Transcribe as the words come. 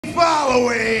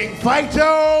following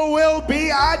Fighto will be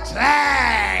a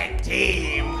tag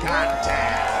team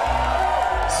contest.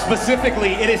 Specifically,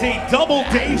 it is a double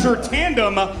danger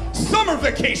tandem summer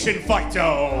vacation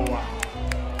Fighto.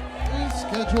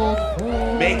 Scheduled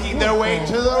for Making their way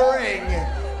to the ring,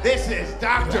 this is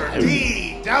Dr.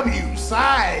 D.W.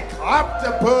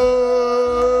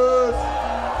 Cycloptapuss.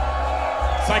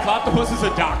 Cycloptapuss is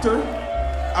a doctor?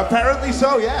 Apparently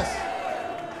so, yes.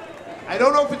 I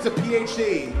don't know if it's a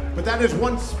PhD, but that is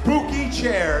one spooky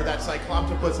chair that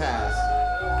Cycloptapuss has.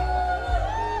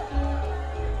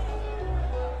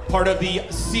 Part of the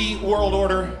Sea World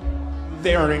Order,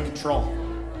 they are in control.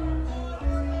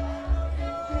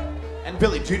 And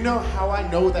Billy, do you know how I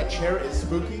know that chair is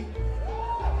spooky?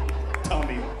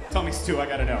 Tell me, Stu, I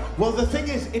gotta know. Well, the thing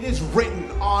is, it is written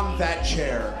on that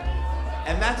chair.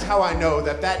 And that's how I know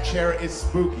that that chair is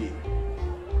spooky.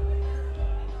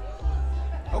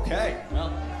 Okay,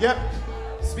 well, Yep.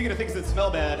 speaking of things that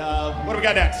smell bad, what do we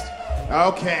got next?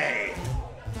 Okay.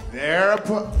 Their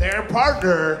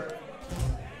partner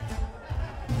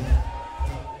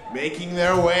making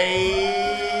their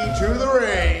way to the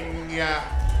ring.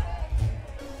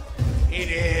 It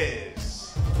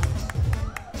is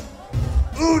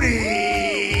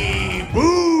Unibouzu.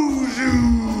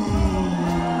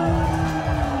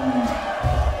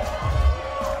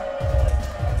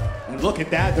 And look at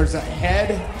that, there's a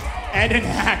head and an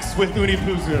axe with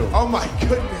Unibouzu. Oh my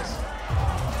goodness.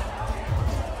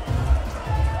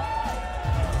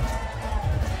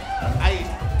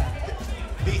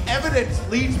 The evidence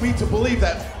leads me to believe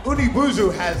that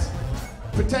Unibouzu has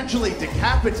potentially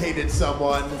decapitated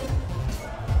someone.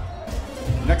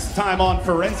 Next time on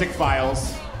Forensic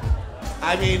Files.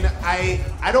 I mean, I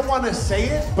don't want to say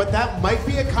it, but that might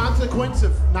be a consequence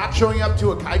of not showing up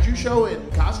to a kaiju show in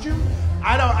costume.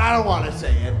 I don't want to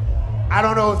say it. I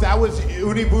don't know if that was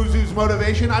Unibouzu's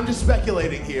motivation. I'm just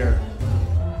speculating here.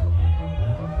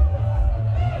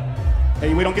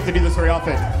 Hey, we don't get to do this very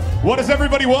often. What does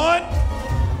everybody want?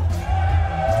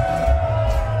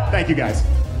 Thank you, guys.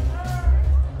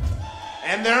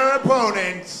 And their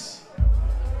opponents,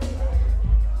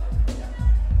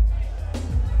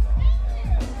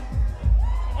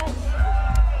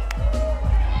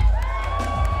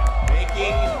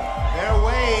 making their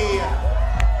way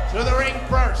to the ring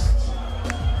first,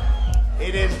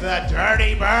 it is the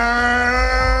Dirty Bird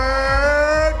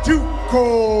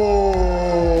Tucor.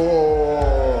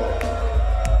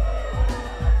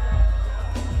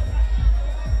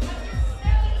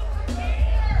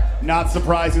 Not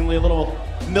surprisingly, a little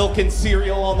milk and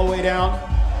cereal on the way down.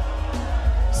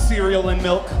 Cereal and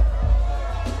milk.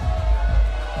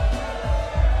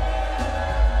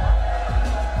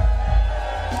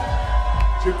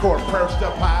 Tucor perched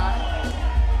up high.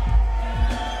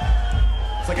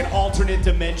 It's like an alternate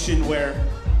dimension where...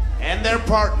 And their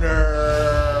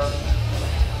partner,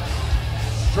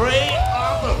 straight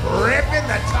off of ripping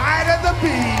the tide of the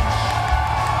beach,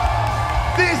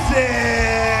 this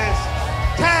is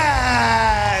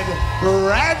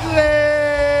Bradley!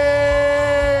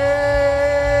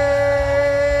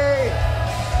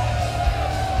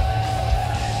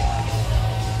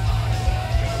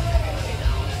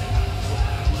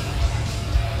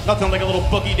 Nothing like a little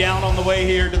boogie down on the way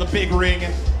here to the big ring.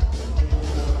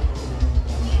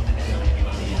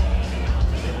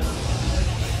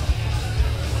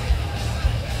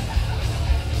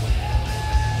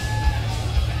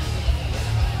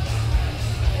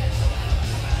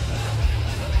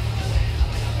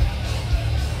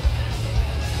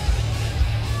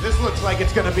 This looks like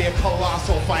it's gonna be a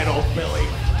colossal fight, old Billy.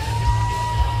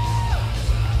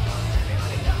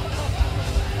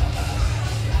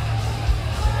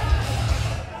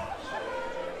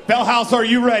 Bellhouse, are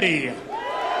you ready?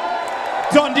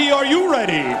 Dundee, are you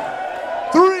ready?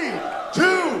 3,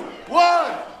 2,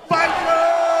 1,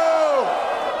 Fighto!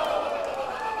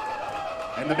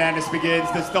 And the madness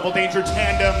begins, this double danger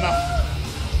tandem.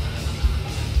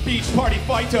 Beach party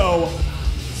Fighto,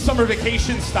 summer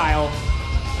vacation style.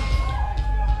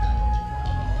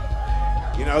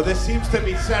 You know, this seems to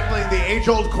be settling the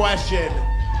age-old question,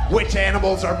 which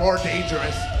animals are more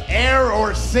dangerous, air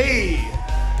or sea?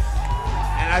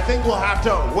 And I think we'll have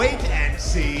to wait and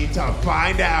see to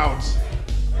find out.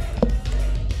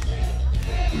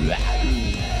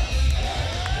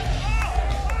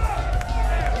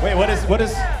 Wait, what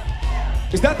is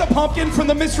that the pumpkin from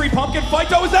the Mystery Pumpkin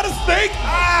Fighto? Is that a snake?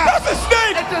 Ah, That's a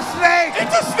snake! it's a snake!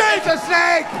 It's a snake! It's a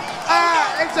snake!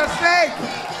 Ah, it's a snake!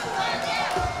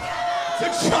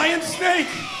 It's a giant snake!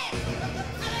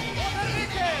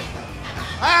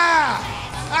 A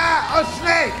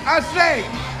snake! A snake!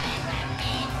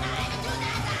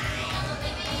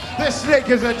 This snake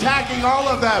is attacking all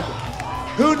of them.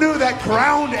 Who knew that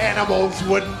ground animals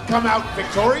would come out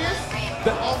victorious?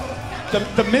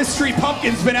 The mystery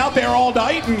pumpkin's been out there all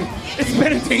night, and it's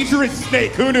been a dangerous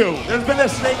snake. Who knew? There's been a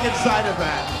snake inside of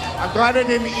that. I'm glad it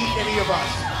didn't eat any of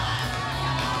us.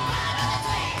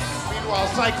 Meanwhile,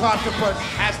 Cycloptapuss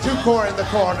has Tucor in the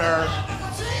corner.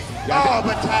 Oh,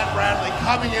 but Tad Bradley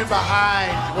coming in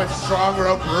behind with Strong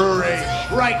Rope Brewery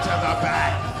right to the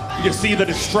back. You see the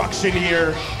destruction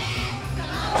here.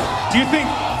 Do you think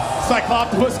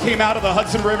Cycloptapuss came out of the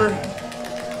Hudson River?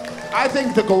 I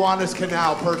think the Gowanus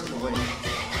Canal, personally.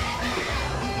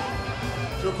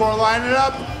 Tucor line it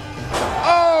up.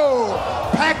 Oh!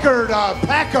 Pecker to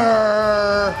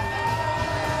Pecker!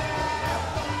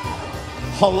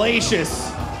 Hellacious.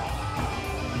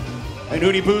 And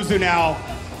Unibouzu now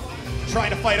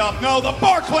trying to fight off. No, the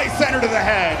Barclay Center to the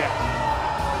head.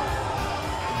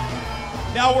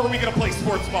 Now where are we going to play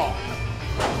sports ball?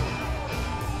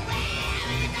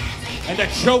 And the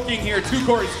choking here.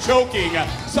 Tucor is choking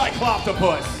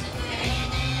Cycloptapuss.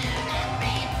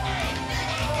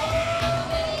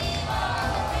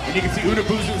 And you can see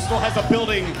Unibouzu still has a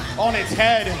building on its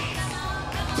head.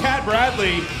 Tad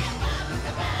Bradley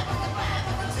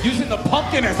using the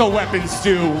pumpkin as a weapon,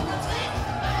 Stu.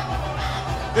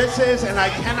 This is, and I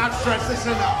cannot stress this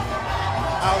enough,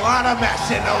 a lot of mess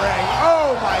in the ring.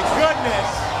 Oh my goodness.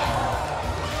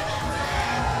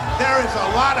 There is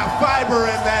a lot of fiber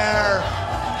in there,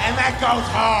 and that goes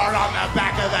hard on the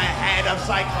back of the head of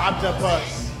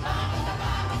Cycloptapuss.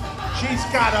 She's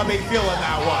gotta be feeling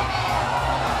that one.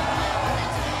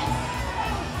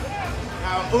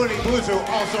 Now Unibouzu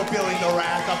also feeling the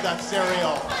wrath of that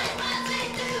cereal.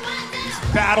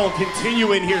 This battle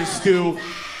continuing here, Stu.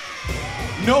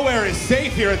 Nowhere is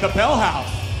safe here at the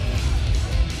Bellhouse.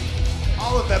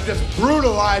 All of them just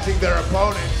brutalizing their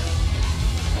opponents.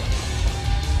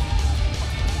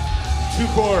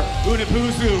 Tucor,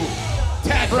 Unibouzu,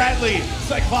 Tad Bradley,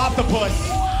 Cycloptapuss.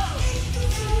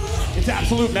 It's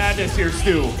absolute madness here,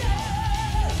 Stu.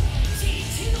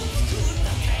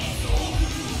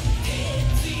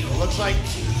 It looks like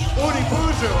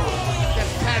Unibouzu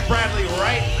gets Tad Bradley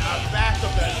right in the back of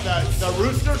the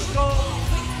rooster skull.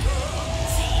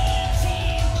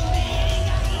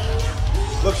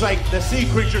 Looks like the sea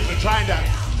creatures are trying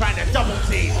to double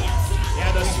team.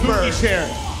 Yeah, the spooky chair.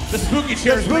 The spooky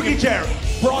chair. The spooky chair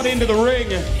brought into the ring.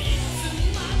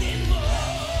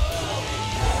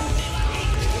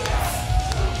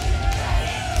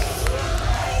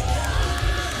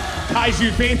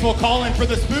 Kaiju faithful calling for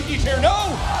the spooky chair.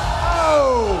 No!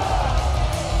 Oh!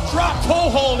 Drop toe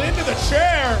hold into the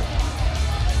chair.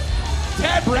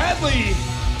 Tad Bradley.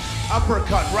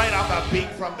 Uppercut right on the beak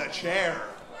from the chair.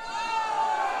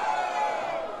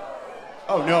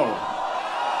 Oh no.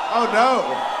 Oh no.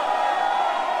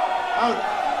 Oh.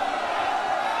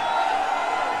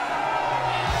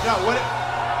 No,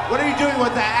 what are you doing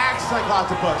with that axe,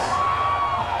 Cycloptapuss?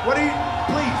 What are you,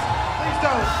 please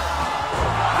don't.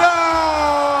 No!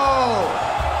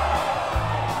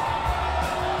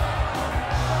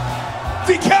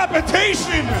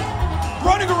 Decapitation!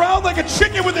 Running around like a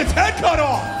chicken with its head cut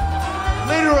off.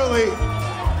 Literally.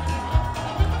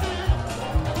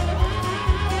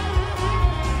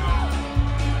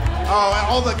 Oh, and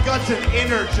all the guts and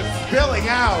innards just spilling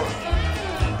out.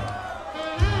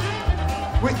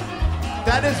 Wait,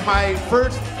 that is my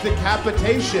first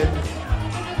decapitation.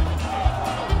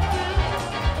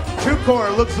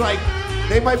 Tucor looks like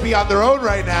they might be on their own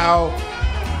right now.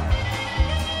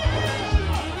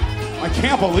 I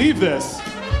can't believe this.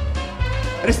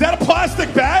 And is that a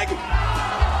plastic bag?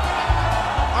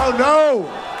 Oh no!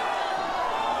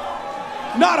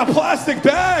 Not a plastic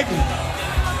bag!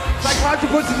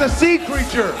 Cycloptapuss is a sea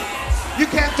creature. You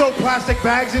can't throw plastic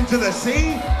bags into the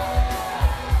sea.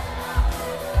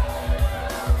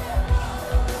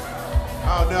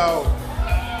 Oh no.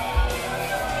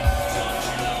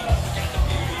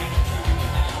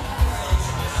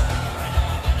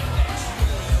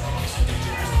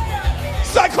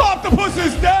 Cycloptapuss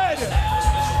is dead!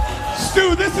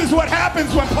 Stu, this is what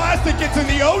happens when plastic gets in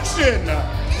the ocean!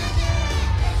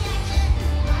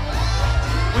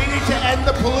 We need to end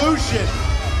the pollution.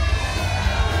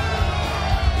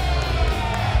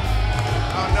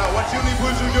 Oh no, what's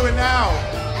Unibouzu doing now?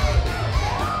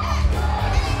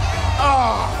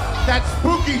 Oh, that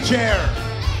spooky chair.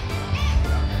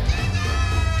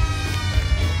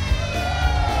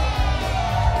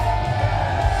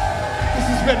 This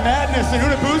has been madness, and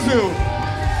Unibouzu.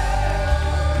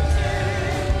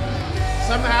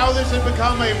 Somehow this has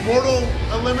become a mortal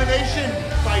elimination,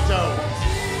 Fighto.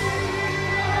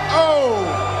 Oh!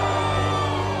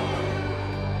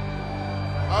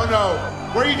 Oh no.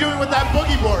 What are you doing with that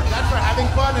boogie board? That's for having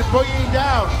fun and boogieing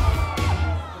down.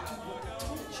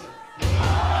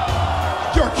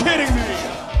 You're kidding me.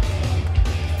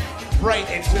 Right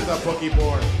into the boogie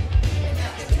board.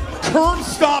 Curb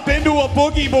stop into a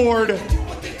boogie board.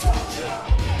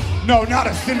 No, not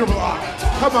a cinder block.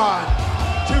 Come on.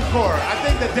 Tucor, I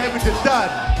think the damage is done.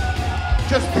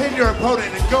 Just pin your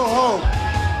opponent and go home.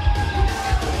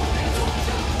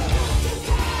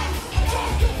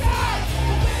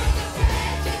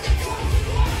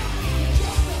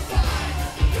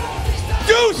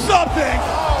 Do something!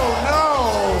 Oh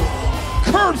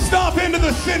no! Curb stop into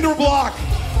the cinder block.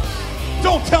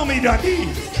 Don't tell me Dundee.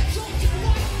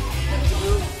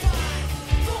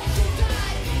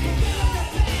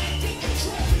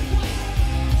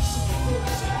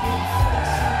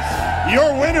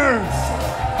 Your winner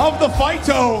of the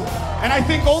Fighto, and I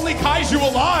think only Kaiju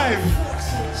alive,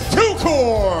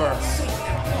 Tucor.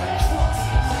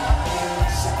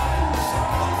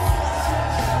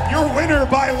 Your winner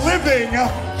by living.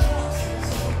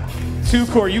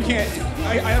 Tucor, you can't,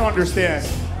 I don't understand.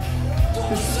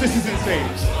 This is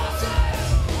insane.